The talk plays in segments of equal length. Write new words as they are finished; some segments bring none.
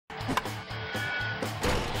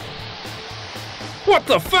What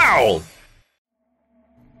the foul?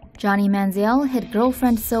 Johnny Manziel hit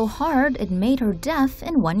girlfriend so hard it made her deaf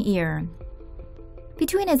in one ear.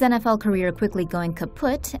 Between his NFL career quickly going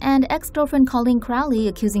kaput and ex-girlfriend Colleen Crowley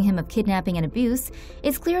accusing him of kidnapping and abuse,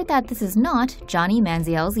 it's clear that this is not Johnny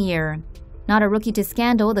Manziel's year. Not a rookie to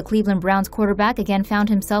scandal, the Cleveland Browns quarterback again found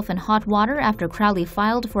himself in hot water after Crowley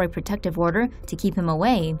filed for a protective order to keep him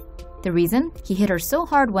away. The reason? He hit her so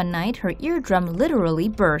hard one night her eardrum literally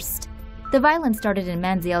burst. The violence started in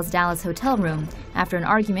Manziel's Dallas hotel room after an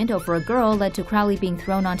argument over a girl led to Crowley being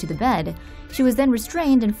thrown onto the bed. She was then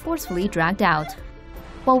restrained and forcefully dragged out.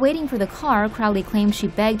 While waiting for the car, Crowley claimed she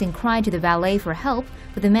begged and cried to the valet for help,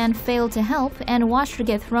 but the man failed to help and watched her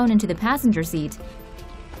get thrown into the passenger seat.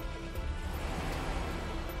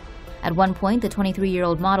 At one point, the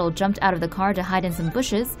 23-year-old model jumped out of the car to hide in some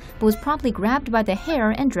bushes, but was promptly grabbed by the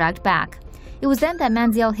hair and dragged back. It was then that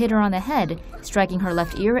Manziel hit her on the head, striking her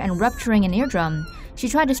left ear and rupturing an eardrum. She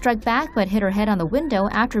tried to strike back but hit her head on the window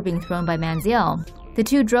after being thrown by Manziel. The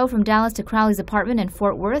two drove from Dallas to Crowley's apartment in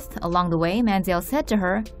Fort Worth. Along the way, Manziel said to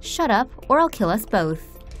her, "Shut up, or I'll kill us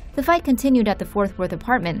both." The fight continued at the Fort Worth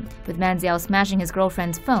apartment, with Manziel smashing his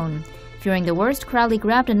girlfriend's phone. Fearing the worst, Crowley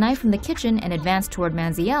grabbed a knife from the kitchen and advanced toward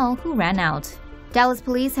Manziel, who ran out. Dallas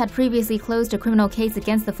police had previously closed a criminal case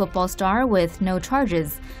against the football star with no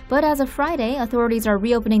charges, but as of Friday, authorities are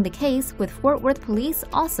reopening the case, with Fort Worth police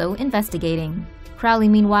also investigating. Crowley,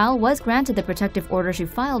 meanwhile, was granted the protective order she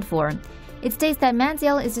filed for. It states that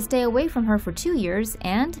Manziel is to stay away from her for 2 years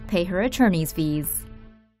and pay her attorney's fees.